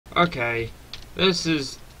Okay, this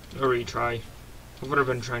is a retry of what I've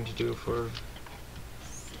been trying to do for...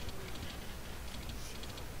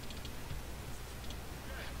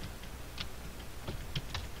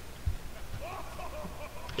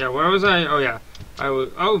 Yeah, where was I? Oh yeah, I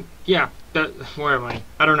was... Oh, yeah, where am I?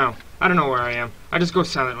 I don't know. I don't know where I am. I just go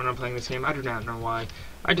silent when I'm playing this game. I do not know why.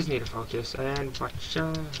 I just need to focus and watch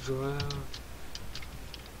as well.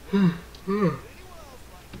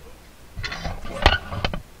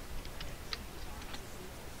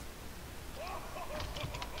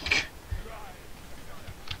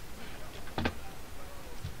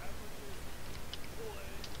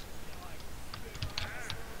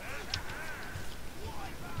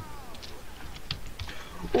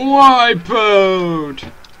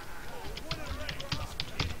 Wipeout!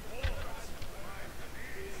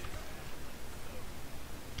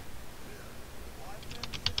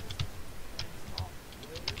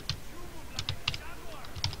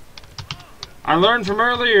 I learned from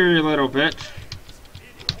earlier, you little bitch.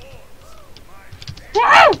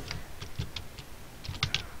 Woo!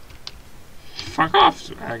 Fuck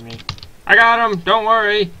off, Agni. I got him, don't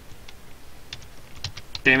worry.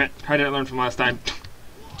 Damn it, I didn't learn from last time.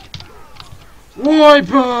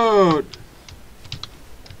 Wipeout!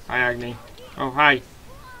 Hi, Agni. Oh, hi.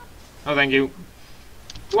 Oh, thank you.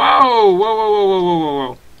 Whoa! Whoa, whoa, whoa, whoa, whoa,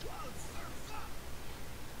 whoa,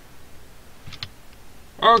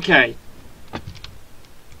 whoa. Okay.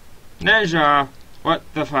 Neja, what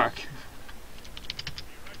the fuck?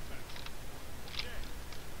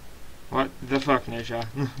 What the fuck, Neja?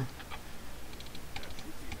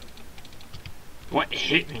 What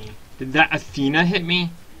hit me? Did that Athena hit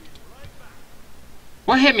me?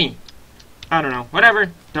 What hit me? I don't know.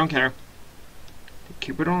 Whatever. Don't care. Did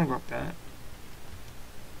Cupid only bought that?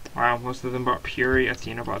 Wow, most of them bought Fury.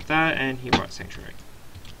 Athena bought that, and he bought Sanctuary.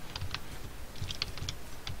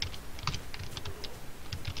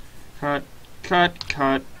 Cut, cut,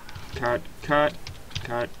 cut, cut, cut,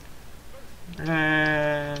 cut.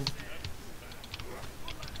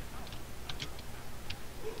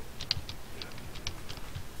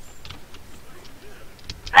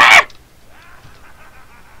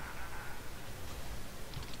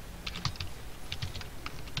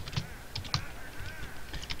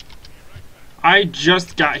 I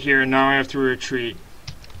just got here and now I have to retreat.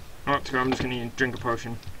 Oh, so I'm just gonna drink a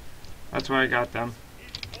potion. That's why I got them.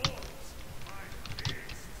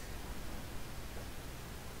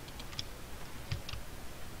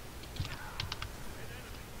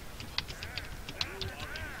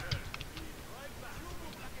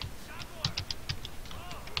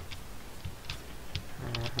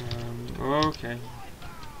 Okay.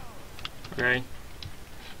 Okay.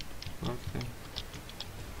 Okay.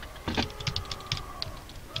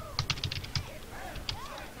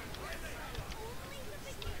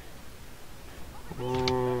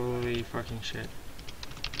 Holy fucking shit.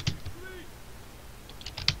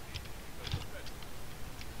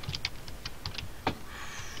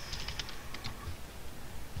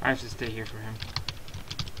 I have to stay here for him.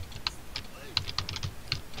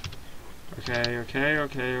 Okay, okay,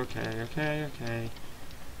 okay, okay, okay, okay.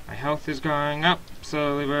 My health is going up,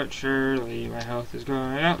 slowly but surely. My health is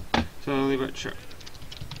going up, slowly but surely.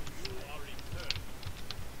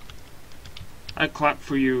 I clap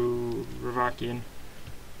for you, Ravakian.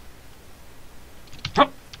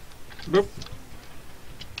 Hop! Boop.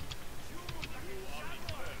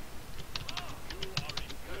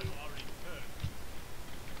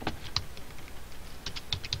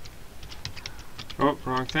 Oh,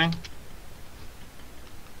 wrong thing.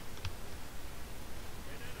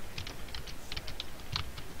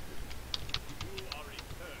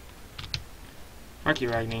 Fuck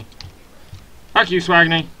you, Agni. Fuck you,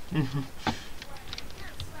 Swagni.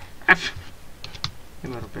 F. You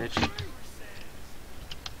little bitch.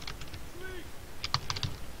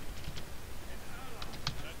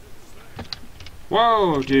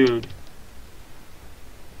 Whoa, dude.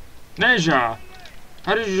 Neja!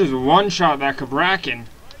 How did you just one-shot that Kabrakan?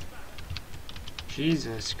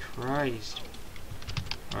 Jesus Christ.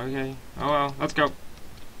 Okay. Oh well, let's go.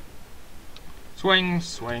 Swing,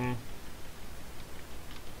 swing.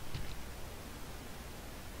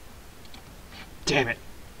 Damn it.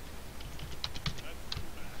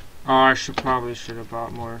 Oh, I probably should have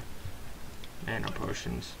bought more mana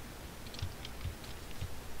potions.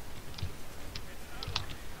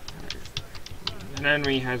 An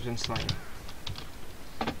enemy has been slain.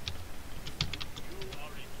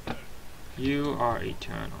 You are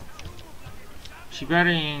eternal. She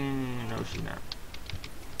betting... No, she's not.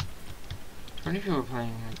 How many people are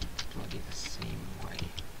playing bloody the same way?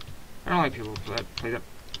 I don't like people who play that.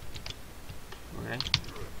 Okay.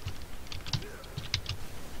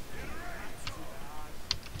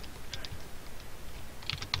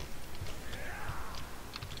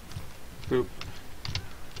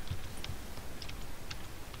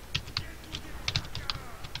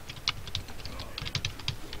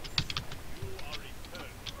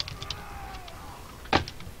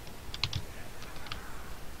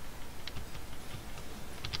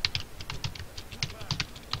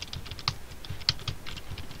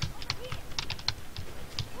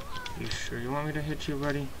 You sure you want me to hit you,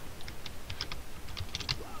 buddy?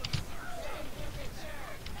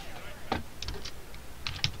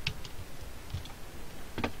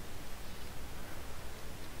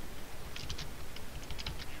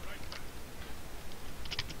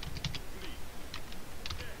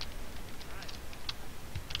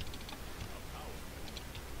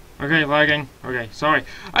 Okay, lagging. Okay, sorry.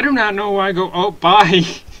 I do not know why I go. Oh, bye.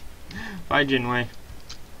 Bye, Jinwei.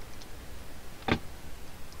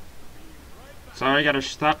 Sorry, I gotta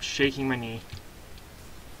stop shaking my knee.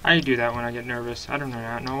 I do that when I get nervous. I don't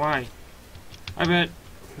know why. I bet.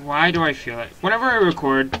 Why do I feel it? Whenever I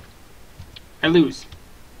record, I lose.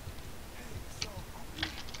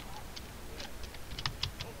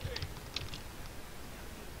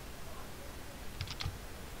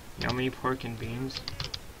 Yummy pork and beans.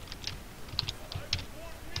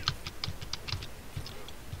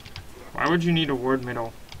 Why would you need a ward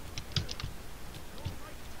middle?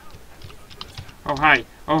 Oh hi,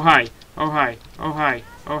 oh hi, oh hi, oh hi,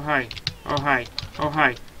 oh hi, oh hi, oh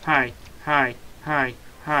hi, hi, hi, hi,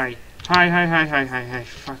 hi, hi, hi, hi, hi, hi, hi,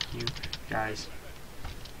 fuck you guys.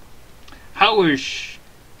 How is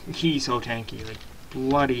he so tanky? Like,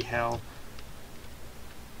 bloody hell.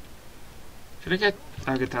 Should I get...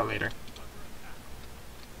 I'll get that later.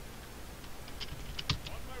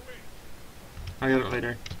 I'll get it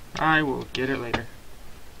later. I will get it later.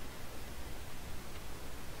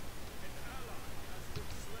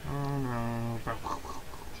 Oh no.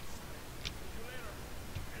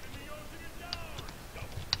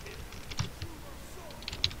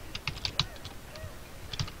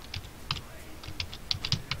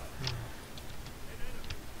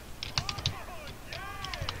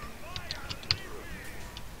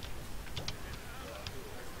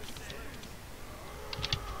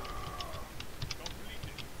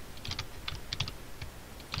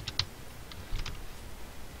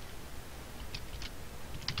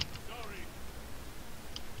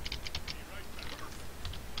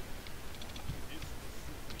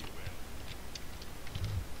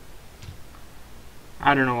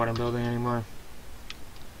 I don't know what I'm building anymore.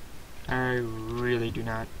 I really do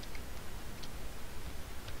not.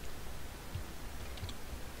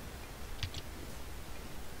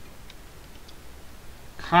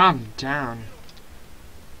 Calm down.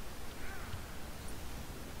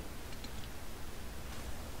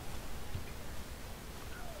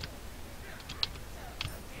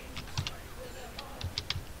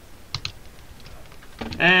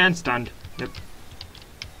 And stunned. Yep.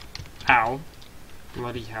 Ow.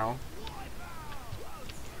 Bloody hell.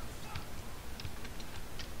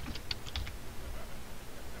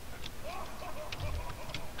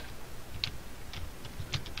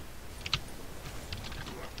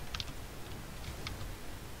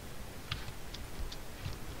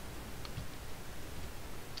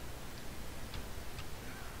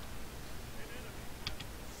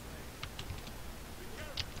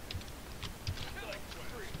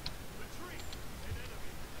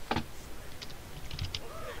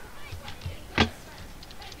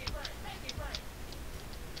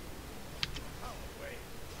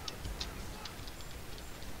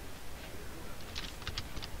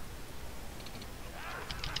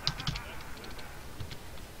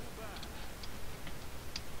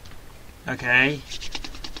 Okay.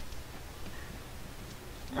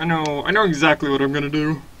 I know exactly what I'm gonna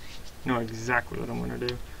do. I know exactly what I'm gonna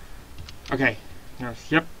do. Okay. No.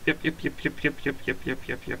 Yep.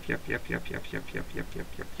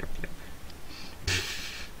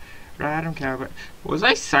 Right, I don't care, but was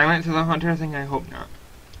I silent to the hunter thing? I hope not.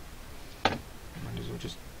 Might as well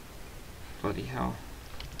just bloody hell.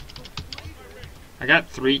 I got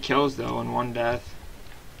 3 kills though and 1 death.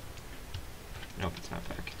 Nope, it's not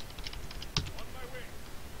back.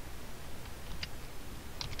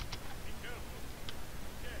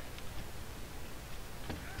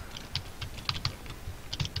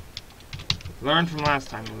 Learn from last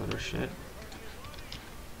time, you little shit.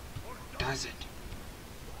 Does it?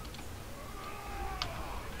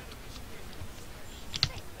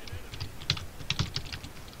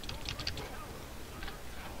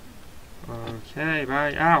 Okay,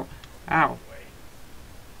 bye. Ow. Ow.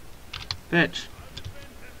 Bitch.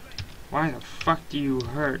 Why the fuck do you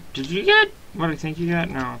hurt? Did you get what I think you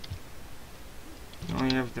got? No. You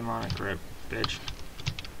only have demonic grip, bitch.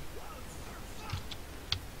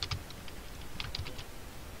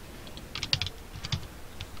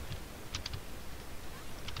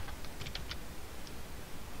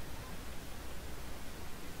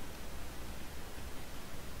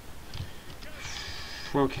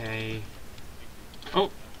 Okay.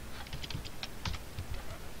 Oh!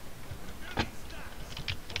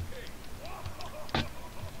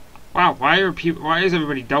 Wow, why is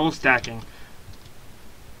everybody double stacking?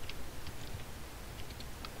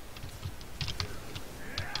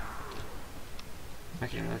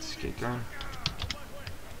 Okay, let's get going.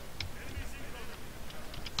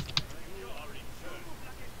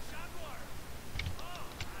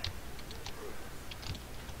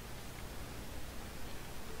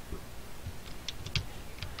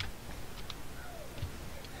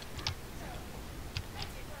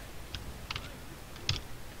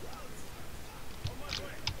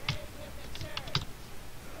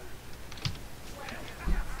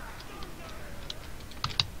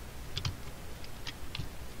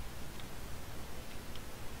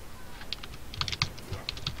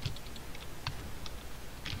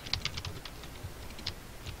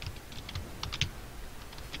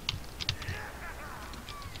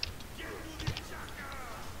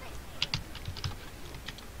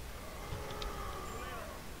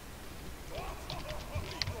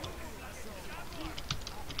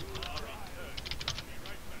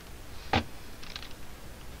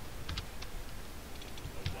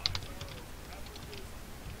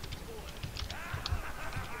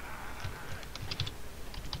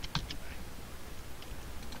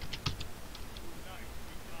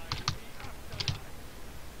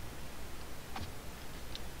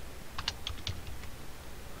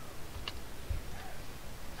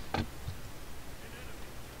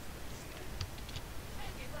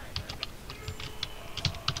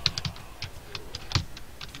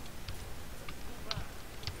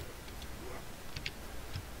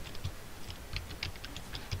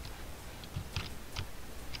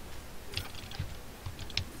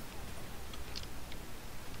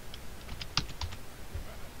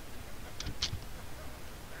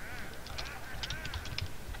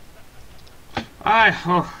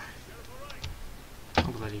 Oh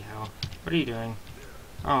bloody hell. What are you doing?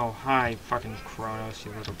 Oh, hi, fucking Kronos,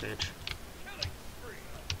 you little bitch.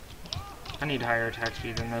 I need higher attack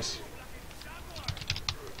speed than this.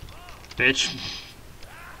 Bitch.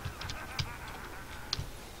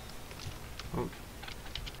 Oh.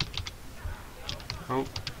 Oh.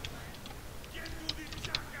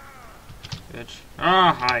 Bitch.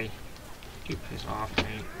 Ah, hi. You piss off,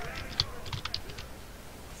 mate.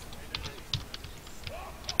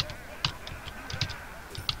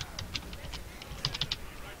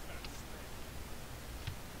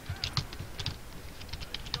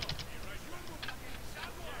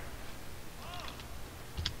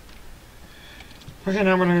 Okay,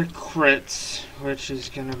 now I'm gonna get crits, which is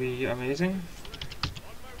gonna be amazing.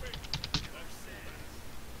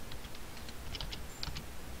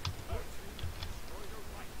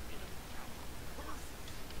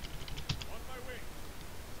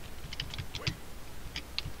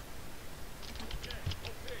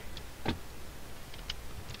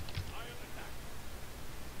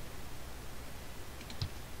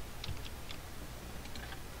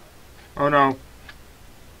 Oh no.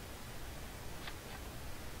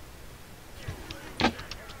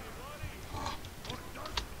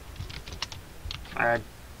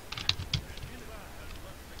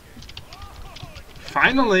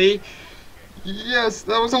 Finally! Yes,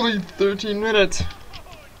 that was only 13 minutes.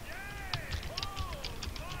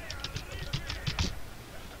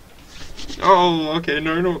 Oh, okay,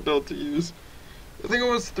 now I know what belt to use. I think it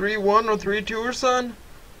was 3-1 or 3-2 or something.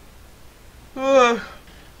 But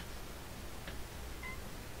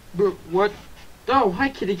what? Oh, hi,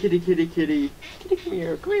 kitty, kitty, kitty, kitty. Kitty, come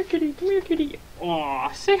here, kitty, come here, kitty.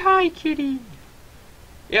 Aw, say hi, kitty.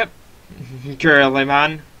 Yep. Girly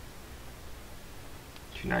man.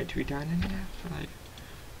 Tonight we dine in the afterlife.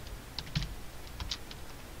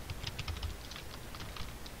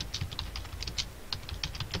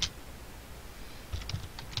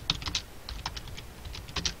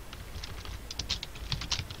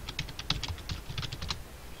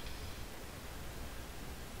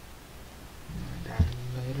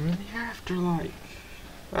 Later in the afterlife.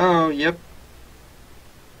 Oh, yep.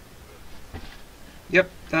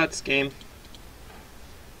 Yep, that's game.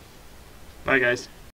 Bye, guys.